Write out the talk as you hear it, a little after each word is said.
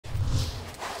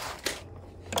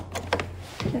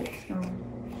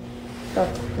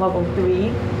That's level 3.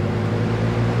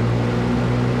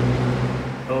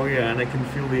 Oh yeah, and I can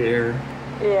feel the air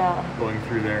going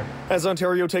through there. As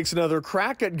Ontario takes another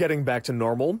crack at getting back to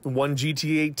normal, one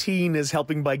GTA teen is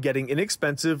helping by getting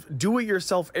inexpensive,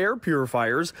 do-it-yourself air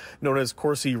purifiers, known as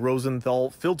Corsi Rosenthal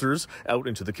filters, out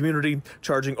into the community,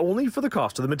 charging only for the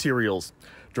cost of the materials.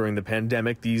 During the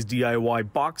pandemic, these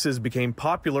DIY boxes became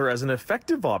popular as an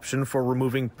effective option for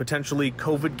removing potentially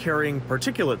COVID-carrying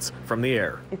particulates from the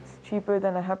air. It's cheaper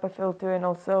than a HEPA filter, and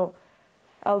also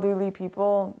elderly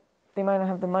people, they might not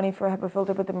have the money for a HEPA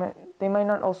filter, but they might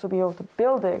not also be able to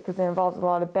build it because it involves a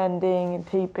lot of bending and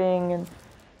taping, and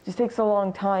it just takes a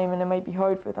long time, and it might be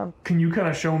hard for them. Can you kind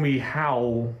of show me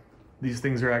how these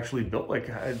things are actually built? Like,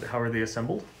 how are they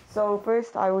assembled? So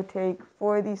first I would take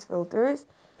 4 of these filters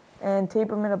and tape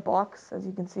them in a box. As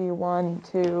you can see, 1,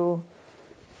 2,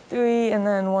 3, and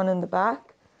then 1 in the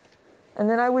back. And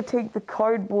then I would take the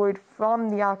cardboard from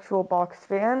the actual box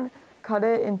fan, cut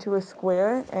it into a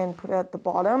square and put it at the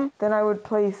bottom. Then I would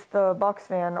place the box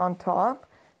fan on top,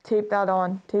 tape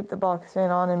the box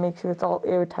fan on, and make sure it's all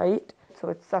airtight so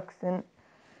it sucks in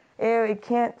air. It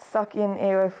can't suck in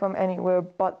air from anywhere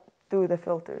but through the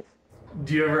filters.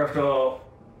 Do you ever have to,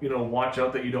 watch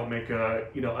out that you don't make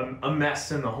a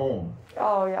mess in the home?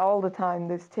 Oh yeah, all the time.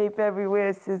 There's tape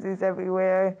everywhere, scissors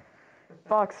everywhere,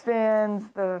 box fans,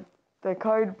 the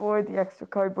cardboard, the extra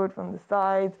cardboard from the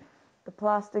sides, the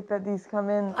plastic that these come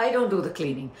in. I don't do the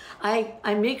cleaning.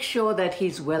 I make sure that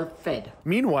he's well fed.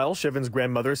 Meanwhile, Shivan's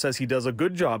grandmother says he does a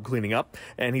good job cleaning up,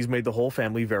 and he's made the whole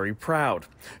family very proud.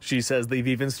 She says they've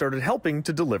even started helping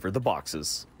to deliver the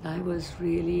boxes. I was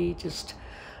really just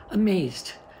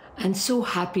amazed and so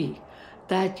happy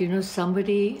that,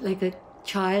 somebody like a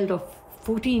child of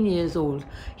 14 years old,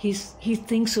 he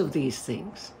thinks of these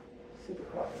things.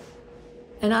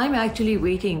 And I'm actually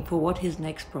waiting for what his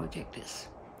next project is.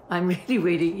 I'm really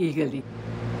waiting eagerly.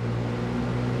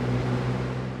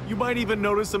 You might even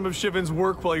notice some of Shivan's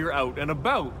work while you're out and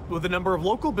about, with a number of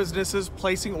local businesses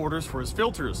placing orders for his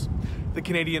filters. The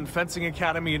Canadian Fencing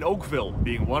Academy in Oakville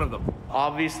being one of them.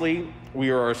 Obviously,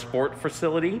 we are a sport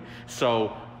facility,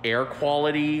 so air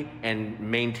quality and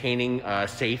maintaining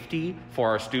safety for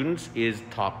our students is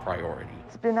top priority.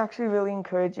 It's been actually really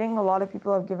encouraging. A lot of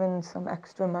people have given some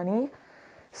extra money.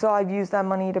 So I've used that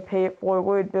money to pay it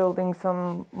forward, building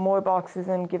some more boxes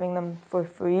and giving them for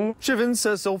free. Shivan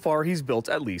says so far he's built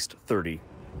at least 30.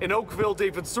 In Oakville,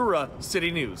 David Zura, City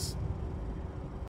News.